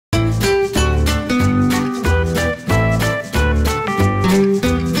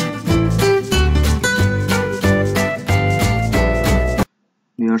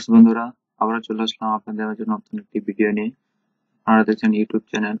Viewers বন্ধুরা, আবারও চলে আসলাম আপনাদের মাঝে নতুন একটি ভিডিও নিয়ে। আপনারা দেখছেন ইউটিউব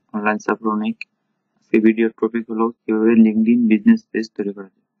চ্যানেল অনলাইন সাপ্রনিক। এই ভিডিওর টপিক হলো কিভাবে লিঙ্কডইন বিজনেস পেজ তৈরি করা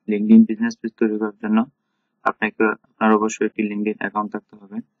যায়। লিঙ্কডইন বিজনেস পেজ তৈরি করার জন্য আপনার অবশ্যই একটি লিঙ্কডইন অ্যাকাউন্ট থাকতে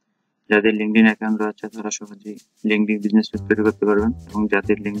হবে। যাদের লিঙ্কডইন অ্যাকাউন্ট রয়েছে তারা সহজেই লিঙ্কডইন বিজনেস পেজ তৈরি করতে পারবেন, এবং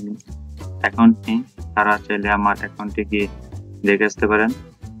যাদের লিঙ্কডইন অ্যাকাউন্ট নেই তারা চাইলে আমার অ্যাকাউন্টে গিয়ে দেখে আসতে পারেন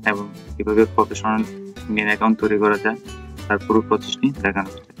এবং কিভাবে প্রফেশনাল লিঙ্কডইন অ্যাকাউন্ট তৈরি করা যায় তার পুরো প্রসেসটি দেখানো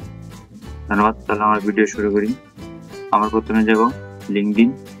হচ্ছে। ধন্যবাদ। তাহলে আমার ভিডিও শুরু করি। আমরা প্রথমে যাব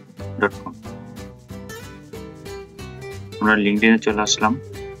linkedin.com। আমরা লিঙ্কডইনে চলে আসলাম।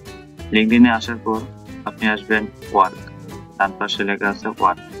 লিঙ্কডইনে আসার পর আপনি আসবেন ওয়ার্ক, ডান পাশে লেখা আছে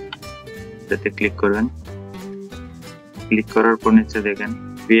ওয়ার্ক, এটাতে ক্লিক করবেন। ক্লিক করার পর নিচে দেখেন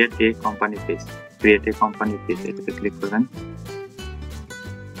ক্রিয়েট এ কোম্পানি পেজ, এটাতে ক্লিক করবেন।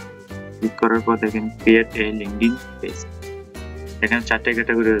 ক্লিক করার পর দেখেন ক্রিয়েট এ লিঙ্কডইন পেজ। এখানে 4টে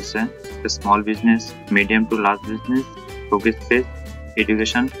ক্যাটাগরি রয়েছে: small business, medium to large business, focus page,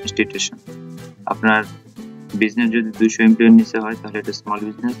 education, institution. আপনার বিজনেস যদি 200 এমপ্লয়ির নিচে হয় তাহলে এটা স্মল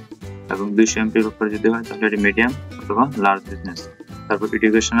বিজনেস, এবং 200 এমপ্লয়ির উপরে যদি হয় তাহলে এটা মিডিয়াম অথবা লার্জ বিজনেস। তারপর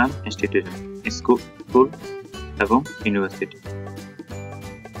এডুকেশনাল ইনস্টিটিউশন, স্কুল এবং ইউনিভার্সিটি।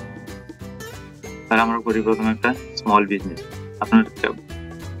 তাহলে আমরা করি প্রথমে একটা স্মল বিজনেস। আপনার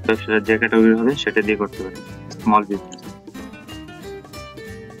ব্যবসার যে ক্যাটাগরি হবে সেটা দিয়ে করতে পারেন, স্মল বিজনেস।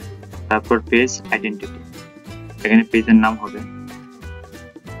 তারপর পেজ আইডেন্টিটি, এখানে পেজের নাম হবে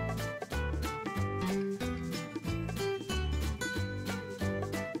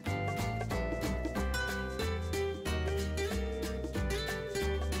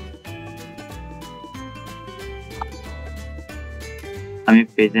আমি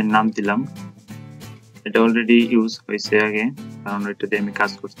পেজের নাম দিলাম। এটা অলরেডি ইউজ হয়েছে আগে, কারণ এটাতে আমি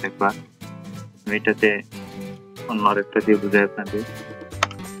কাজ করছি একবার। আমি এটাতে অন্য আরেকটা দিয়ে বুঝাই আপনাদের।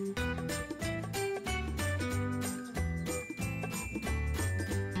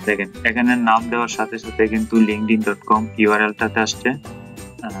 দেখেন এখানে নাম দেওয়ার সাথে সাথে কিন্তু linkedin.com ইউআরএলটাতে আসছে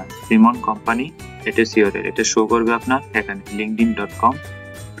সিমন কোম্পানি, এটা সিওরের, এটা শো করবে আপনার এখানে linkedin.com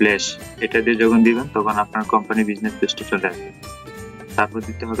ফ্ল্যাশ। এটা দিয়ে যখন দিবেন তখন আপনার কোম্পানি বিজনেস পেজটি চলে আসবে। তারপর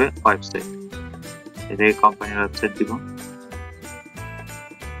দিতে হবে ওয়েবসাইট, এটা কোম্পানির ওয়েবসাইট দিব।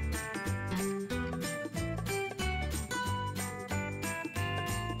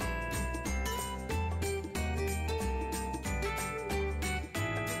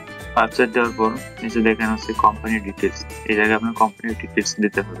 ওয়েবসাইট দেওয়ার পর নিচে দেখেন হচ্ছে কোম্পানি ডিটেলস, এই জায়গায় আপনার কোম্পানির ডিটেলস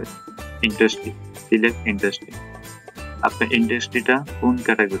দিতে হবে। Industry, select industry. আপনার ইন্ডাস্ট্রিটা কোন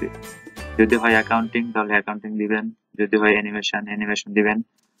ক্যাটাগরি, যদি হয় অ্যাকাউন্টিং তাহলে অ্যাকাউন্টিং দিবেন, যদি হয় অ্যানিমেশন দিবেন,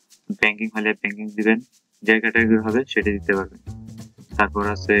 ব্যাংকিং হলে ব্যাংকিং দিবেন, যে ক্যাটাগরি হবে সেটা দিতে পারবেন। তারপর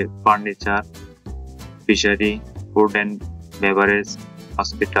আছে furniture, fishery, food and beverage,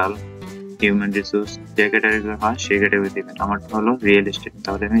 hospital, human resource, যে ক্যাটাগরি হয় সেই ক্যাটাগরি দিবেন। আমারটা হলো রিয়েল এস্টেট,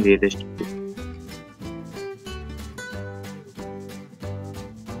 তাহলে আমি রিয়েল এস্টেট দিব।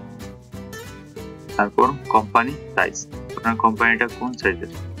 তারপর কোম্পানি সাইজ, আপনার কোম্পানিটা কোন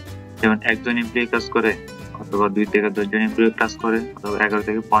সাইজের, যেমন 1জন এমপ্লয়ি কাজ করে, অথবা 2 থেকে 10 জন এমপ্লয়ি কাজ করে, অথবা 11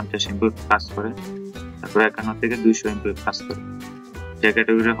 থেকে 50 এমপ্লয়ি কাজ করে, তারপর 51 থেকে 200 এমপ্লয়ি কাজ করে। যে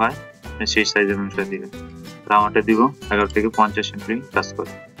ক্যাটাগরি হয় সেই সাইজের অনুসারে দিবেন। আমারটা দিব 11 থেকে 50 এমপ্লয়ি কাজ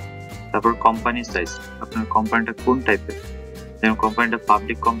করে। তারপর কোম্পানি সাইজ, আপনার কোম্পানিটা কোন টাইপের, যেমন কোম্পানিটা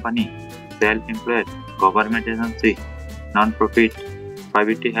public company, self employed, government agency, non profit,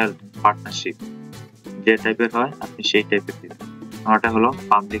 private health, partnership. যে টাইপের হয় আপনি সেই টাইপের দিবেন। আমারটা হলো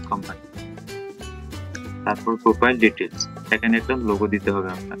পাবলিক কোম্পানি। তারপর প্রোফাইল ডিটেলস, এখানে একটা লোগো দিতে হবে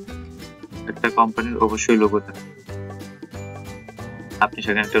আপনার। একটা কোম্পানির অবশ্যই লোগো থাকে, আপনি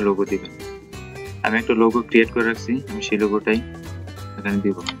সেখানে একটা লোগো দিবেন। আমি একটা লোগো ক্রিয়েট করে রাখছি, আমি সেই লোগোটাই এখানে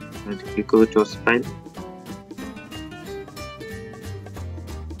দিব। ক্লিক করব চুজ ফাইল।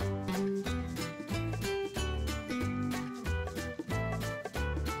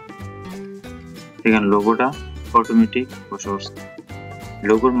 এখানে লোগোটা অটোমেটিক বসে পড়ছে।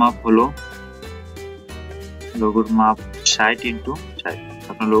 লোগোর মাপ 60x60।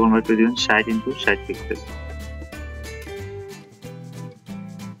 আপনার লোগোর মাপ দিবেন 60x60 পিক্সেল।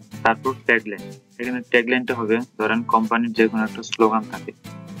 তারপর ট্যাগলাইন, এখানে ট্যাগলাইনটা হবে, ধরেন কোম্পানির যে কোনো একটা স্লোগান থাকে,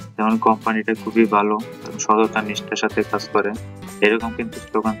 যেমন কোম্পানিটা খুবই ভালো, সততা নিষ্ঠার সাথে কাজ করে, এরকম কিন্তু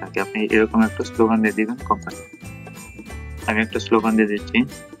স্লোগান থাকে। আপনি এরকম একটা স্লোগান দিয়ে দিবেন কোম্পানি। আমি একটা স্লোগান দিয়ে দিচ্ছি,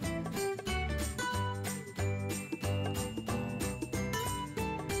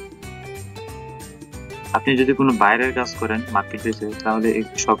 আপনি যদি কোনো বাইরের কাজ করেন মার্কেট প্লেসে তাহলে এই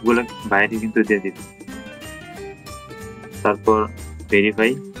সবগুলো বাইরে কিন্তু দিয়ে দিবেন। তারপর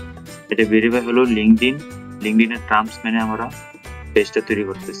ভেরিফাই, এটা ভেরিফাই হলো লিঙ্কডইনের টার্মস মেনে আমরা পেজটা তৈরি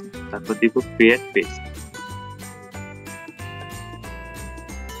করতেছি। তারপর দিব ক্রিয়েট পেজ।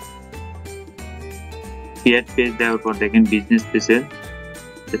 ক্রিয়েট পেজ দেওয়ার পর দেখেন বিজনেস পেজে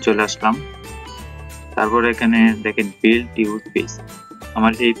চলে আসলাম। তারপর এখানে দেখেন বিল্ড ইউজ পেজ,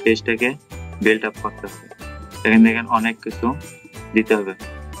 আমার এই পেজটাকে বিল্ড আপ করতে হবে। এখানে দেখেন অনেক কিছু দিতে হবে,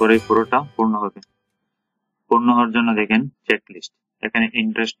 পরে পুরোটা পূর্ণ হবে। পূর্ণ হওয়ার জন্য দেখেন চেকলিস্ট, এখানে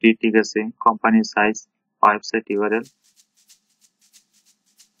ইন্ডাস্ট্রি ঠিক আছে, কোম্পানি সাইজ, ওয়েবসাইট ইউআরএল,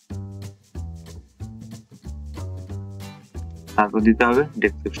 তারপর দিতে হবে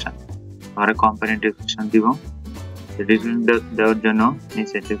ডেসক্রিপশন। আমরা কোম্পানির ডেসক্রিপশন দিব। ডেসক্রিপশন দেওয়ার জন্য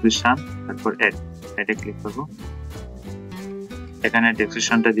নিচে ডেসক্রিপশন, তারপর অ্যাডে ক্লিক করব। এখানে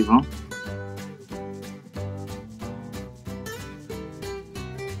ডেসক্রিপশনটা দিব।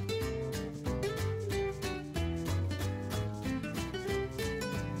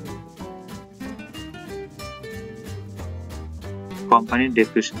 কোম্পানির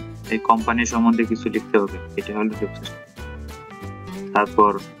ডেসক্রিপশন, এই কোম্পানি সম্বন্ধে কিছু লিখতে হবে, এটা হলো ডেসক্রিপশন।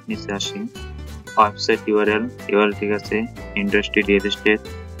 তারপর নিচে আসি, ওয়েবসাইট ইউআরএল ঠিক আছে, ইন্ডাস্ট্রি রিয়েল এস্টেট,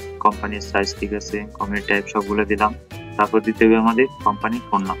 কোম্পানির সাইজ ঠিক আছে, কোম্পানি টাইপ সবগুলো দিলাম। তারপর দিতে হবে আমাদের কোম্পানির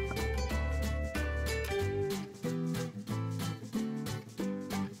ফোন নাম্বার।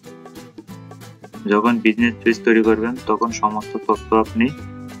 যখন বিজনেস পেজ তৈরি করবেন তখন সমস্ত তথ্য আপনি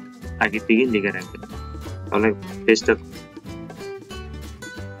আগে থেকে লিখে রাখবেন, তাহলে পেজটা।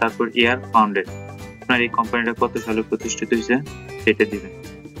 তারপর ইয়ার ফাউন্ডেড, আপনার এই কোম্পানিটা কত সালে প্রতিষ্ঠিত হয়েছে সেটা দিবেন।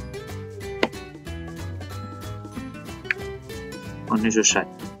 1960।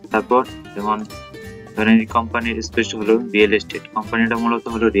 তারপর যেমন ধরেন এই কোম্পানির স্পেস হলো রিয়েল এস্টেট, কোম্পানিটা মূলত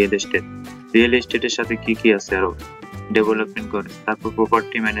হলো রিয়েল এস্টেট। রিয়েল এস্টেটের সাথে কি কি আছে আরো ডেভেলপমেন্ট করে, তারপর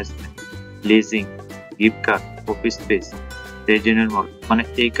property management, leasing, gift card, office space, regional মল, মানে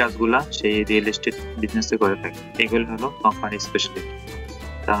এই কাজগুলা সেই রিয়েল এস্টেট বিজনেসে করে থাকে। এগুলো হলো কোম্পানির স্পেশালিটি।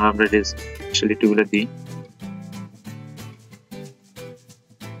 তাহলে আমরা স্পেশালিটি গুলো দিই।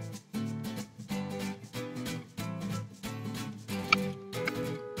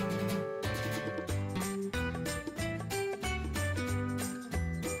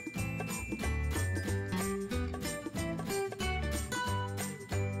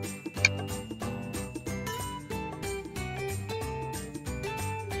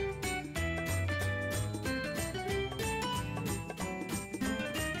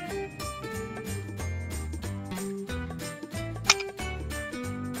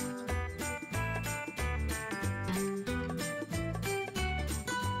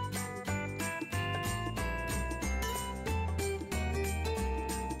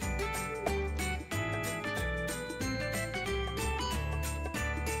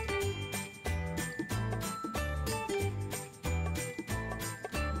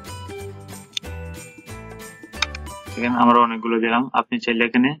 এখানে আমরা অনেকগুলো দিলাম, আপনি চাইলে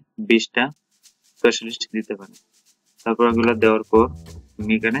এখানে 20টা স্পেশালিস্ট দিতে পারেন। তারপর এগুলো দেওয়ার পর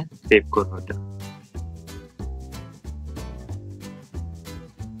তুমি এখানে সেভ করবো। এটা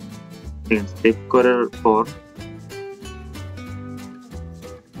সেভ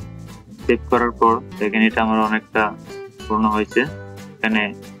করার পর দেখেন এটা আমার অনেকটা পূর্ণ হয়েছে। এখানে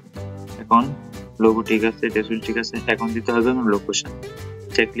এখন লোগো ঠিক আছে, ডেসক্রিপশন ঠিক আছে, এখন দিতে হবে আমার লোকেশন।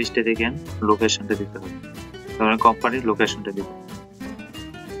 চেকলিস্টে দেখেন লোকেশনটা দিতে হবে, তাহলে কোম্পানির লোকেশনটা দিবেন।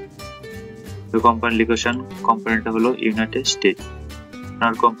 তো কোম্পানির লোকেশন, কোম্পানিটা হলো ইউনাইটেড স্টেট,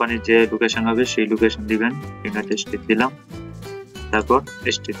 আপনার কোম্পানির যে লোকেশন হবে সেই লোকেশন দিবেন। ইউনাইটেড স্টেট দিলাম, তারপর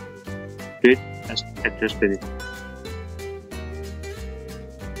স্টেট অ্যাড্রেসটা দিবেন।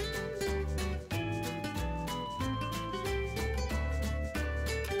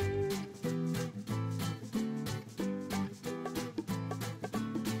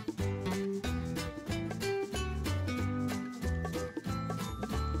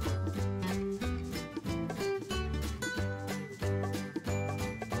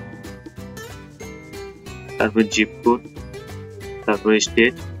 তারপর জিপ কোড, তারপর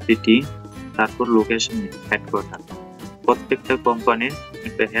স্টেট, সিটি, তারপর লোকেশন, হেডকোয়ার্টার। প্রত্যেকটা কোম্পানির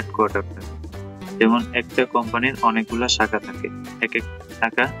একটা হেডকোয়ার্টার থাকে, যেমন একটা কোম্পানির অনেকগুলা শাখা থাকে, এক এক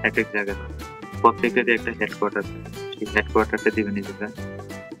শাখা এক এক জায়গায় থাকে, প্রত্যেকেরই একটা হেডকোয়ার্টার থাকে, সেই হেডকোয়ার্টারটা দিবেন নিজেকে।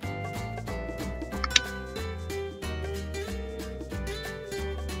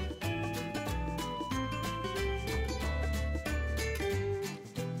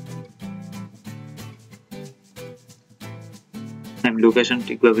 আমি লোকেশন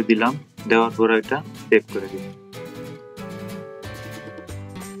ঠিকভাবে দিলাম, দেওয়ার পর এটা সেভ করে দিই।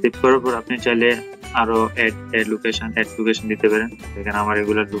 সেভ করার পর আপনি চাইলে আরো অ্যাড লোকেশন দিতে পারেন। এখানে আমার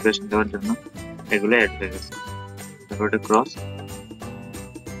এগুলোর লোকেশন দেওয়ার জন্য এগুলো অ্যাড হয়ে গেছে। তারপর এটা ক্রস,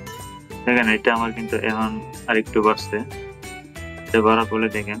 দেখেন এটা আমার কিন্তু এখন আরেকটু বাড়ছে। এটা বাড়ার ফলে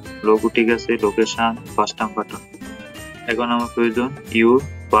দেখেন লোগো ঠিক আছে, লোকেশন, কাস্টম বাটন। এখন আমার প্রয়োজন ইউর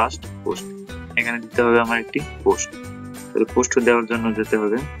ফার্স্ট পোস্ট। এখানে দিতে হবে আমার একটি পোস্ট। পোস্ট দেওয়ার জন্য যেতে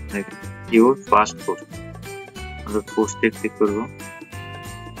হবে ইউর ফার্স্ট পোস্ট। আমরা পোস্টে ক্লিক করব।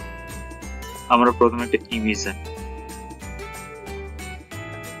 আমরা প্রথমে একটা ইমেজ আনি।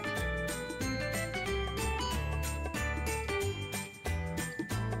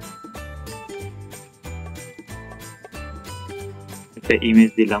 একটা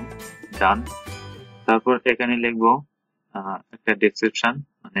ইমেজ দিলাম, ডান। তারপর এখানে লিখবো একটা ডেসক্রিপশন,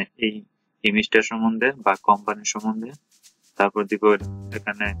 মানে এই ইমেজটার সম্বন্ধে বা কোম্পানির সম্বন্ধে। তারপর দিব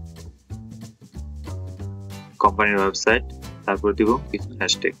এখানে কোম্পানির ওয়েবসাইট। তারপর দিব কিছু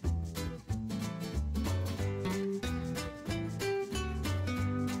হ্যাশট্যাগ।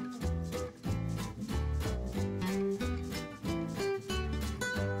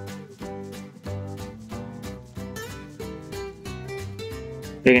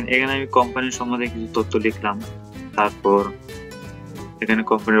 এখানে আমি কোম্পানির সম্বন্ধে কিছু তথ্য লিখলাম। তারপর এখানে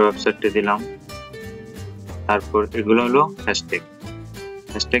কোম্পানির ওয়েবসাইটটা দিলাম। তারপর এগুলো হলো হ্যাশট্যাগ।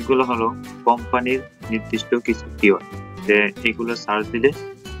 হ্যাশট্যাগ গুলো হলো কোম্পানির নির্দিষ্ট কিছু কিওয়ার্ড, যে এগুলো সার্চ দিলে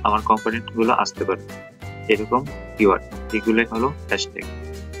আমার কোম্পানির গুলো আসতে পারে, এরকম কিওয়ার্ড, এগুলো হলো হ্যাশট্যাগ।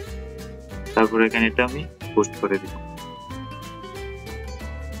 তারপর এখানে এটা আমি পোস্ট করে দিব।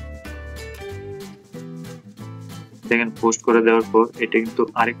 দেখেন পোস্ট করে দেওয়ার পর এটা কিন্তু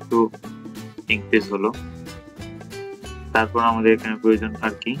আরেকটু ইনক্রিজ হলো। তারপর আমাদের এখানে প্রয়োজন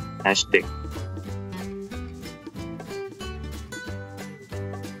আর কি হ্যাশট্যাগ।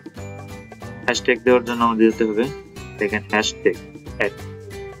 হ্যাশট্যাগ দেওয়ার জন্য আমাদের দিতে হবে দেখেন হ্যাশট্যাগ অ্যাড।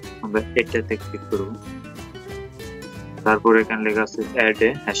 আমরা এটাতে ক্লিক করব। তারপর এখানে লেখা আছে অ্যাড এ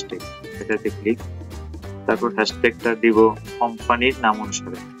হ্যাশট্যাগ, এটাতে ক্লিক। তারপর হ্যাশট্যাগটা দিব কোম্পানির নাম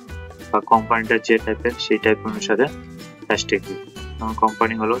অনুসারে বা কোম্পানিটা যে টাইপের সেই টাইপ অনুসারে হ্যাশট্যাগ দিব। আমার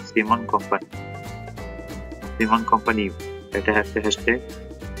কোম্পানি হলো সিমন কোম্পানি, সিমন কোম্পানি, এটা একটা হ্যাশট্যাগ।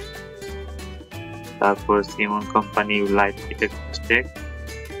 তারপর সিমন কোম্পানি লাইফ, এটা হ্যাশট্যাগ।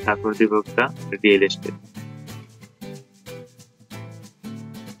 তারপর দিব একটা real estate.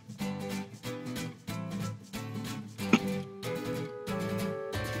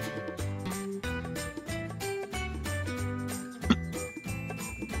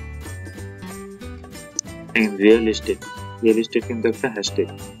 Real estate, real estate কিন্তু একটা হ্যাশট্যাগ।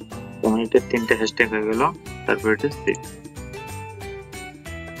 যেমন এটা 3টা হ্যাশট্যাগ হয়ে গেল। তারপর এটা সেভ।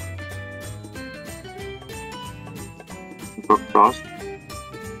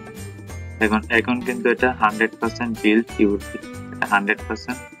 এখন কিন্তু এটা 100% বিল্ড ইউরফিল, এটা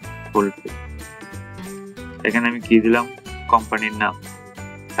 100% ফুলফিল। এখানে আমি কি দিলাম, কোম্পানির নাম।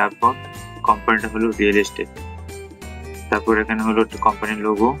 তারপর কোম্পানিটা হলো রিয়েল এস্টেট। তারপর এখানে হলো কোম্পানির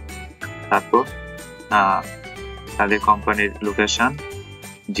লোগো। তারপর তাদের কোম্পানির লোকেশন,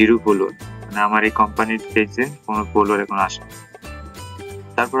 0 ফলোয়ার, মানে আমার এই কোম্পানির পেজে কোনো ফলোয়ার এখন আসে।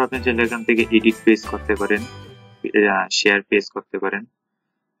 তারপর আপনি চাইলে এখান থেকে এডিট পেজ করতে পারেন, শেয়ার পেজ করতে পারেন।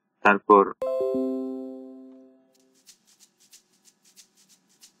 তারপর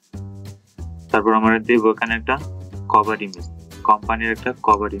আমরা দেব এখানে একটা কভার ইমেজ, কোম্পানির একটা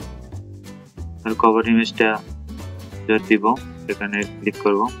কভার ইমেজ। আর কভার ইমেজটা দিব, এখানে ক্লিক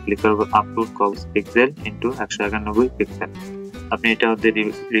করব আপলোড পিক্সেল ইনটু 191 পিক্সেল। আপনি এটা ওদের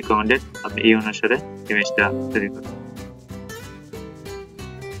রিকমেন্ডেড, আপনি এই অনুসারে ইমেজটা তৈরি করবেন।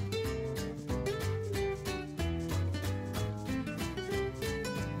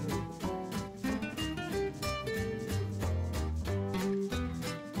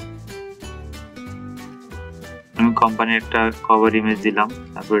 আমি কোম্পানির একটা কভার ইমেজ দিলাম,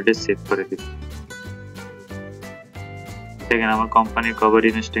 তারপর এটা সেভ করে দিব। দেখেন আমার কোম্পানির কভার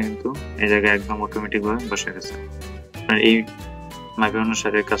ইমেজটা কিন্তু এই জায়গায় একদম অটোমেটিক ভাবে বসে গেছে। এই মাপের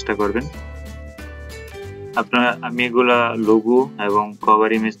অনুসারে কাজটা করবেন আপনারা। আমি এগুলা লোগো এবং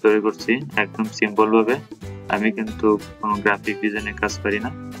কভার ইমেজ তৈরি করছি একদম সিম্পল ভাবে। আমি কিন্তু কোনো গ্রাফিক ডিজাইনের কাজ করি না,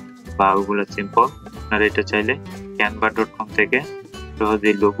 বা ওগুলা সিম্পল। আপনারা এটা চাইলে canva.com থেকে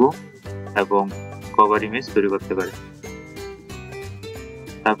সহজেই লোগো এবং কভার ইমেজ তৈরি করতে পারেন।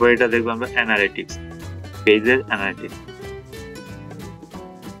 তারপর এটা দেখবো আমরা অ্যানালিটিক্স, পেজের অ্যানালিটিক্স।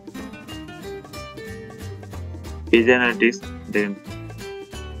 পেজ অ্যানালিটিক্স দেখেন,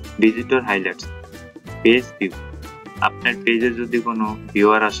 ভিজিটর হাইলাইটস, পেজ ভিউ। আপনার পেজে যদি কোনো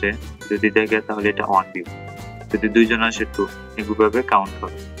ভিউয়ার আসে, যদি দেখে তাহলে এটা 1 ভিউ, যদি 2 জন আসে 2, এভাবে কাউন্ট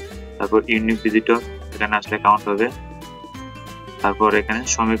হবে। তারপর ইউনিক ভিজিটর, এখানে আসলে কাউন্ট হবে। তারপর এখানে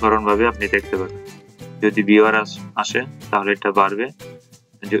সমীকরণ ভাবে আপনি দেখতে পাবেন, যদি ভিউয়ার আসে তাহলে এটা বাড়বে।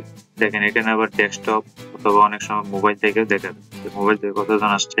 দেখেন এখানে আবার ডেস্কটপ অথবা অনেক সময় মোবাইল থেকেও দেখা যায়, মোবাইল থেকে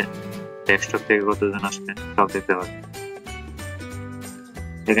কতজন আসছে, ডেস্কটপ থেকে কতজন আসছে, সব দেখতে পাবেন।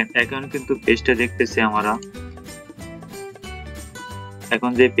 দেখেন এখন কিন্তু পেজটা দেখতেছি আমরা, এখন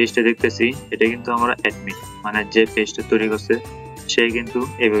যে পেজটা দেখতেছি এটা কিন্তু আমরা অ্যাডমিন, মানে যে পেজটা তৈরি করছে সে কিন্তু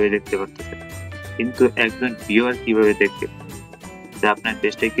এইভাবে দেখতে পারতেছে। কিন্তু একজন ভিউয়ার কিভাবে দেখবে, যে আপনার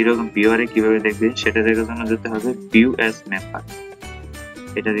পেজটা কিরকম ভিউয়ারে কিভাবে দেখবে সেটা দেখার জন্য যেতে হবে ভিউ অ্যাজ মেম্বার,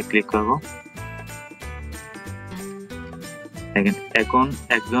 এটাতে ক্লিক করব। দেখেন এখন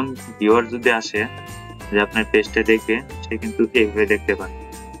একজন ভিউয়ার যদি আসে যে আপনার পেজটা দেখবে, সে কিন্তু এইভাবে দেখতে পারে।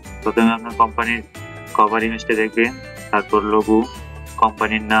 প্রথমে আপনার কোম্পানির কভার ইমেজটা দেখবে, তারপর লোগো,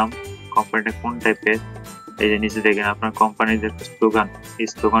 কোম্পানির নাম, কোম্পানিটা কোন টাইপের, এই যে নিচে দেখেন আপনার কোম্পানির যে স্লোগান, এই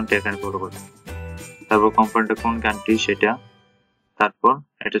স্লোগানটা এখানে ফলো করবে। তারপর কোম্পানিটা কোন কান্ট্রি সেটা, তারপর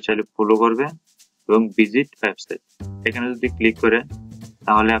এটা চাইলে ফলো করবে এবং ভিজিট ওয়েবসাইট, এখানে যদি ক্লিক করে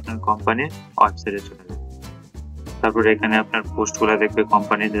তাহলে আপনার কোম্পানির ওয়েবসাইটে চলে যাবে। তারপর এখানে আপনার পোস্টগুলো দেখবে,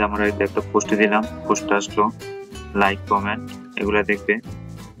 কোম্পানিতে আমরা একটা পোস্ট দিলাম, পোস্ট আসলো, লাইক কমেন্ট এগুলো দেখবে।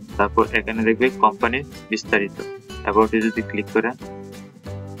 তারপর এখানে দেখবে কোম্পানির বিস্তারিত, অ্যাবাউটে যদি ক্লিক করে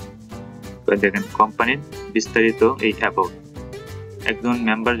দেখেন কোম্পানির বিস্তারিত এই অ্যাবাউট। একজন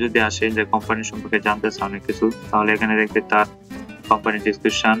মেম্বার যদি আসে যে কোম্পানি সম্পর্কে জানতে চায় অনেক কিছু, তাহলে এখানে দেখবে তার কোম্পানির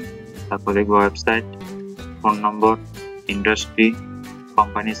ডিসক্রিপশন, তারপর দেখবে ওয়েবসাইট, ফোন নম্বর, ইন্ডাস্ট্রি,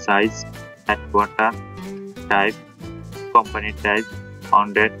 কোম্পানির সাইজ, হেডকোয়ার্টার, টাইপ, কোম্পানির টাইপ,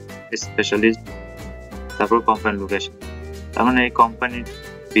 ফাউন্ডেড, স্পেশালিস্ট, তারপর কোম্পানির লোকেশন। তার মানে এই কোম্পানির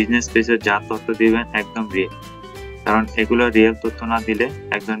বিজনেস পেজে যা তথ্য দিবেন একদম রিয়েল, কারণ এগুলো রিয়েল তথ্য না দিলে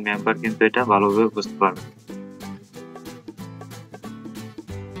একজন মেম্বার কিন্তু এটা ভালোভাবে বুঝতে পারবে।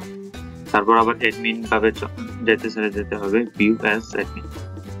 তারপর আবার অ্যাডমিন ভাবে যেতে হবে ভিউ অ্যাজ অ্যাডমিন।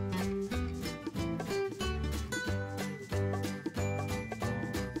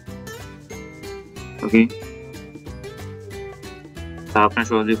 ওকে, তা আপনারা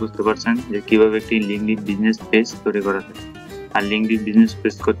সহজেই বুঝতে পারছেন যে কিভাবে একটি লিঙ্কডইন বিজনেস পেজ তৈরি করা যায়। আর লিঙ্কডইন বিজনেস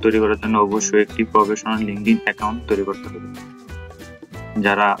পেজ তৈরি করার জন্য অবশ্যই একটি প্রফেশনাল লিঙ্কডইন অ্যাকাউন্ট তৈরি করতে হবে।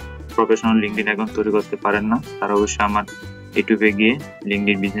 যারা প্রফেশনাল লিঙ্কডইন অ্যাকাউন্ট তৈরি করতে পারেন না, তারা অবশ্যই আমার ইউটিউবে গিয়ে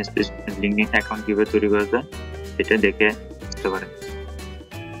LinkedIn business page LinkedIn account কিভাবে তৈরি করা যায় এটা দেখে বুঝতে পারেন।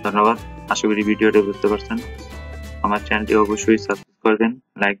 ধন্যবাদ, আশা করি ভিডিওটা বুঝতে পারছেন। আমার চ্যানেলটি অবশ্যই সাবস্ক্রাইব করবেন,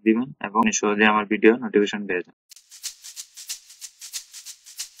 লাইক দিবেন এবং সহজে আমার ভিডিও নোটিফিকেশন পেয়ে যাবেন।